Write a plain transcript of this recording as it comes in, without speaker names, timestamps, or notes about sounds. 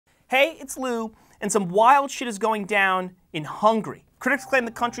Hey, it's Lou, and some wild shit is going down in Hungary. Critics claim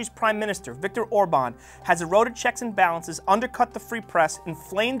the country's prime minister, Viktor Orbán, has eroded checks and balances, undercut the free press,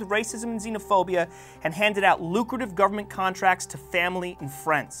 inflamed racism and xenophobia, and handed out lucrative government contracts to family and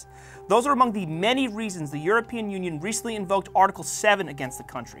friends. Those are among the many reasons the European Union recently invoked Article 7 against the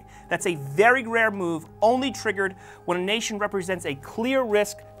country. That's a very rare move, only triggered when a nation represents a clear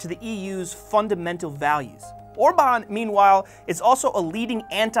risk to the EU's fundamental values. Orbán, meanwhile, is also a leading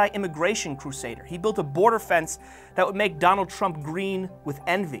anti-immigration crusader. He built a border fence that would make Donald Trump green with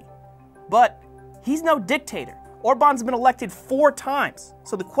envy. But he's no dictator. Orbán's been elected 4 times.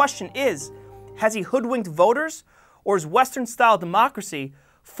 So the question is, has he hoodwinked voters, or is Western-style democracy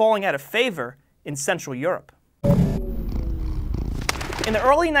falling out of favor in Central Europe? In the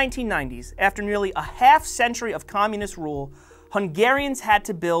early 1990s, after nearly a half-century of communist rule, Hungarians had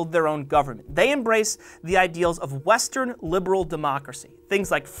to build their own government. They embraced the ideals of Western liberal democracy,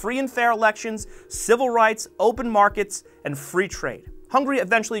 things like free and fair elections, civil rights, open markets, and free trade. Hungary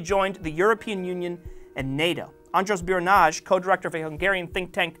eventually joined the European Union and NATO. András Biro-Nagy, co-director of a Hungarian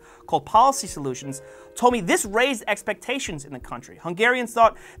think tank called Policy Solutions, told me this raised expectations in the country. Hungarians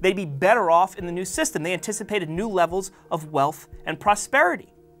thought they'd be better off in the new system. They anticipated new levels of wealth and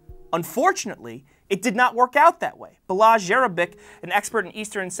prosperity. Unfortunately, it did not work out that way. Jarabik, an expert in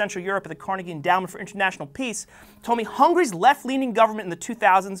Eastern and Central Europe at the Carnegie Endowment for International Peace, told me Hungary's left-leaning government in the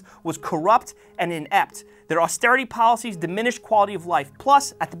 2000s was corrupt and inept. Their austerity policies diminished quality of life.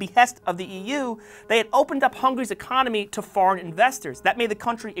 Plus, at the behest of the EU, they had opened up Hungary's economy to foreign investors. That made the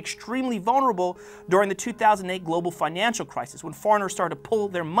country extremely vulnerable during the 2008 global financial crisis. When foreigners started to pull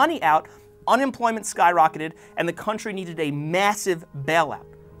their money out, unemployment skyrocketed, and the country needed a massive bailout.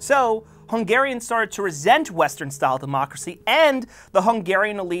 So, Hungarians started to resent Western-style democracy and the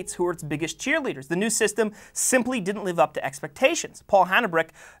Hungarian elites who were its biggest cheerleaders. The new system simply didn't live up to expectations. Paul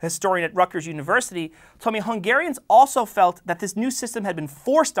Hannebrick, a historian at Rutgers University, told me Hungarians also felt that this new system had been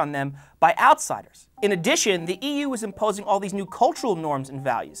forced on them by outsiders. In addition, the EU was imposing all these new cultural norms and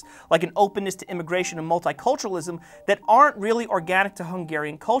values, like an openness to immigration and multiculturalism that aren't really organic to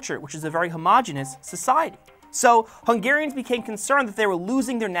Hungarian culture, which is a very homogeneous society. So Hungarians became concerned that they were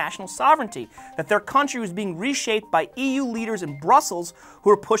losing their national sovereignty, that their country was being reshaped by EU leaders in Brussels who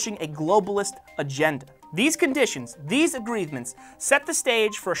were pushing a globalist agenda. These conditions, these agreements, set the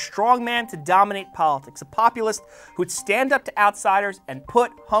stage for a strongman to dominate politics, a populist who would stand up to outsiders and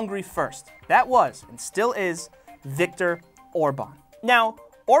put Hungary first. That was, and still is, Viktor Orbán. Now,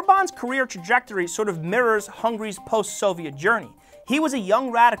 Orbán's career trajectory sort of mirrors Hungary's post-Soviet journey. He was a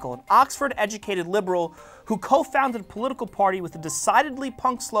young radical, an Oxford-educated liberal who co-founded a political party with a decidedly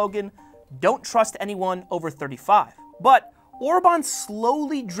punk slogan, "Don't trust anyone over 35." But Orbán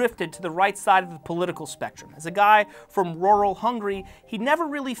slowly drifted to the right side of the political spectrum. As a guy from rural Hungary, he never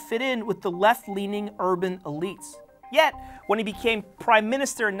really fit in with the left-leaning urban elites. Yet, when he became prime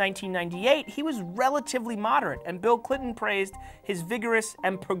minister in 1998, he was relatively moderate, and Bill Clinton praised his vigorous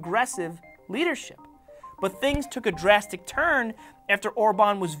and progressive leadership. But things took a drastic turn after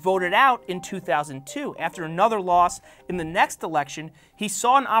Orbán was voted out in 2002. After another loss in the next election, he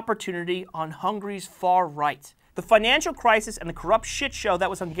saw an opportunity on Hungary's far right. The financial crisis and the corrupt shit show that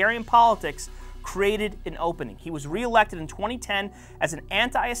was Hungarian politics created an opening. He was re-elected in 2010 as an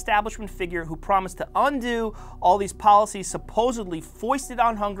anti-establishment figure who promised to undo all these policies supposedly foisted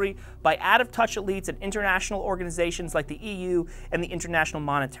on Hungary by out-of-touch elites and international organizations like the EU and the International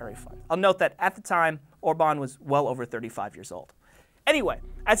Monetary Fund. I'll note that at the time, Orbán was well over 35 years old. Anyway,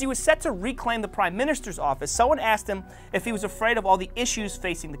 as he was set to reclaim the prime minister's office, someone asked him if he was afraid of all the issues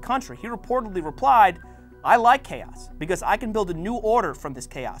facing the country. He reportedly replied, "I like chaos because I can build a new order from this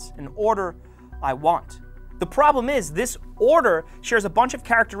chaos, an order I want." The problem is, this order shares a bunch of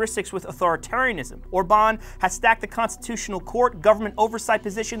characteristics with authoritarianism. Orbán has stacked the constitutional court, government oversight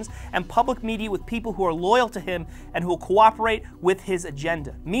positions, and public media with people who are loyal to him and who will cooperate with his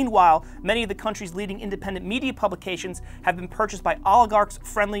agenda. Meanwhile, many of the country's leading independent media publications have been purchased by oligarchs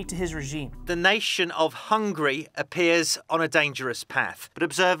friendly to his regime. The nation of Hungary appears on a dangerous path, but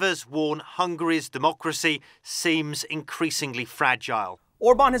observers warn Hungary's democracy seems increasingly fragile.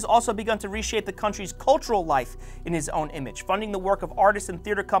 Orbán has also begun to reshape the country's cultural life in his own image, funding the work of artists and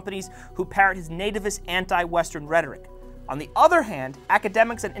theater companies who parrot his nativist anti-Western rhetoric. On the other hand,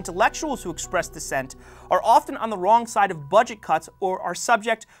 academics and intellectuals who express dissent are often on the wrong side of budget cuts or are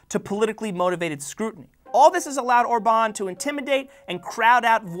subject to politically motivated scrutiny. All this has allowed Orbán to intimidate and crowd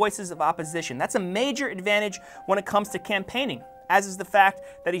out voices of opposition. That's a major advantage when it comes to campaigning, as is the fact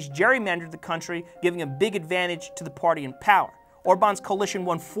that he's gerrymandered the country, giving a big advantage to the party in power. Orban's coalition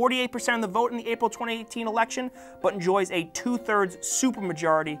won 48% of the vote in the April 2018 election, but enjoys a 2/3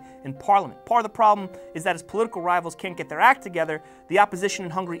 supermajority in parliament. Part of the problem is that his political rivals can't get their act together. The opposition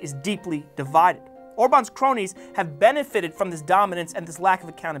in Hungary is deeply divided. Orban's cronies have benefited from this dominance and this lack of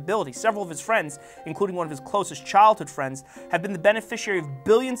accountability. Several of his friends, including one of his closest childhood friends, have been the beneficiary of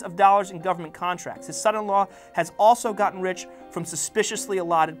billions of dollars in government contracts. His son-in-law has also gotten rich from suspiciously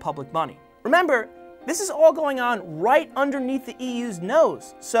allotted public money. Remember, this is all going on right underneath the EU's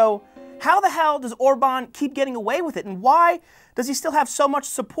nose. So how the hell does Orban keep getting away with it, and why does he still have so much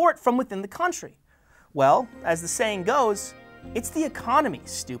support from within the country? Well, as the saying goes, it's the economy,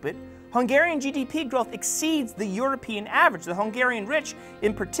 stupid. Hungarian GDP growth exceeds the European average. The Hungarian rich,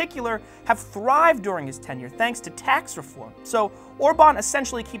 in particular, have thrived during his tenure thanks to tax reform. So Orban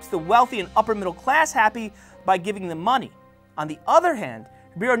essentially keeps the wealthy and upper middle class happy by giving them money. On the other hand,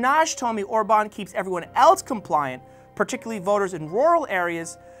 Biro-Nagy told me Orban keeps everyone else compliant, particularly voters in rural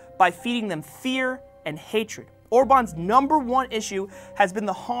areas, by feeding them fear and hatred. Orban's #1 issue has been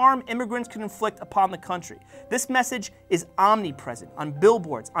the harm immigrants can inflict upon the country. This message is omnipresent on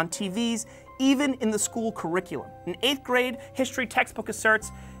billboards, on TVs, even in the school curriculum. An 8th grade history textbook asserts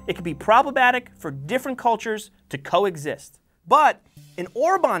it can be problematic for different cultures to coexist. But in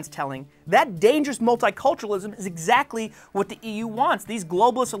Orban's telling, that dangerous multiculturalism is exactly what the EU wants. These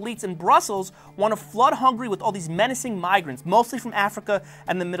globalist elites in Brussels want to flood Hungary with all these menacing migrants, mostly from Africa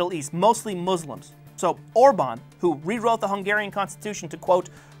and the Middle East, mostly Muslims. So Orban, who rewrote the Hungarian constitution to, quote,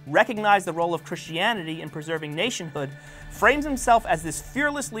 recognize the role of Christianity in preserving nationhood, frames himself as this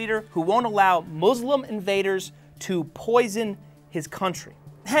fearless leader who won't allow Muslim invaders to poison his country.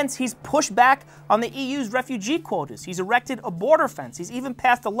 Hence, he's pushed back on the EU's refugee quotas. He's erected a border fence. He's even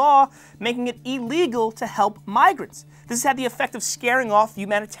passed a law making it illegal to help migrants. This has had the effect of scaring off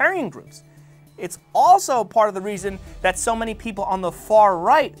humanitarian groups. It's also part of the reason that so many people on the far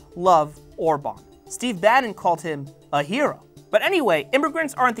right love Orban. Steve Bannon called him a hero. But anyway,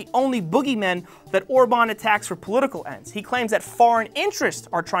 immigrants aren't the only boogeymen that Orban attacks for political ends. He claims that foreign interests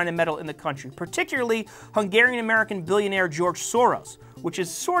are trying to meddle in the country, particularly Hungarian-American billionaire George Soros, which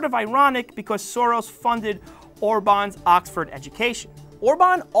is sort of ironic because Soros funded Orban's Oxford education.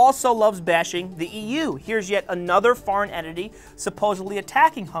 Orban also loves bashing the EU. Here's yet another foreign entity supposedly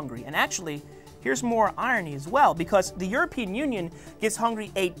attacking Hungary. And actually, here's more irony as well, because the European Union gives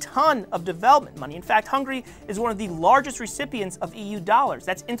Hungary a ton of development money. In fact, Hungary is one of the largest recipients of EU dollars.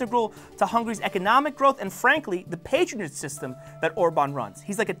 That's integral to Hungary's economic growth and, frankly, the patronage system that Orban runs.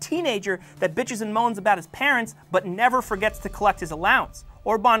 He's like a teenager that bitches and moans about his parents, but never forgets to collect his allowance.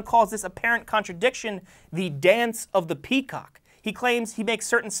 Orban calls this apparent contradiction the dance of the peacock. He claims he makes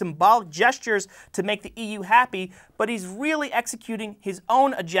certain symbolic gestures to make the EU happy, but he's really executing his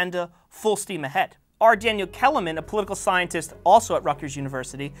own agenda full steam ahead. R. Daniel Kelemen, a political scientist also at Rutgers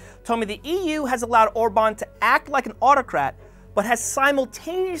University, told me the EU has allowed Orban to act like an autocrat, but has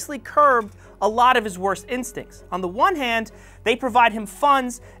simultaneously curbed a lot of his worst instincts. On the one hand, they provide him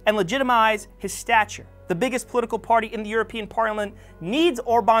funds and legitimize his stature. The biggest political party in the European Parliament needs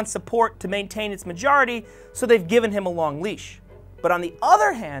Orban's support to maintain its majority, so they've given him a long leash. But on the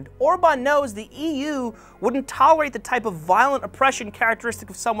other hand, Orban knows the EU wouldn't tolerate the type of violent oppression characteristic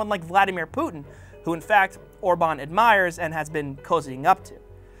of someone like Vladimir Putin, who in fact Orban admires and has been cozying up to.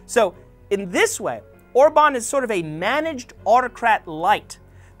 So in this way, Orban is sort of a managed autocrat light.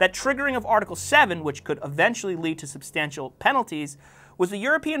 That triggering of Article 7, which could eventually lead to substantial penalties, was the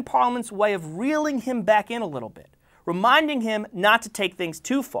European Parliament's way of reeling him back in a little bit, reminding him not to take things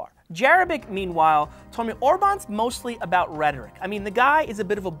too far. Jarabik, meanwhile, told me Orban's mostly about rhetoric. I mean, the guy is a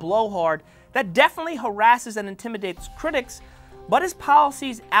bit of a blowhard that definitely harasses and intimidates critics, but his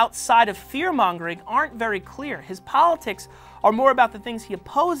policies outside of fear-mongering aren't very clear. His politics are more about the things he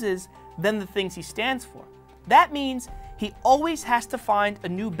opposes than the things he stands for. That means he always has to find a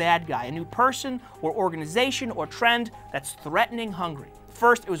new bad guy, a new person or organization or trend that's threatening Hungary.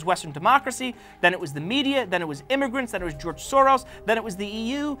 First, it was Western democracy, then it was the media, then it was immigrants, then it was George Soros, then it was the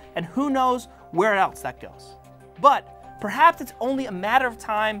EU, and who knows where else that goes. But perhaps it's only a matter of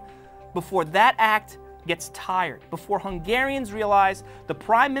time before that act gets tired, before Hungarians realize the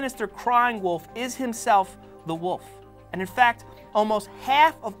Prime Minister crying wolf is himself the wolf. And in fact, almost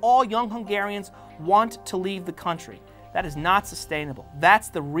half of all young Hungarians want to leave the country. That is not sustainable. That's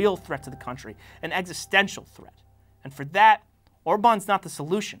the real threat to the country, an existential threat. And for that, Orban's not the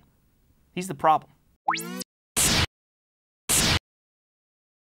solution. He's the problem.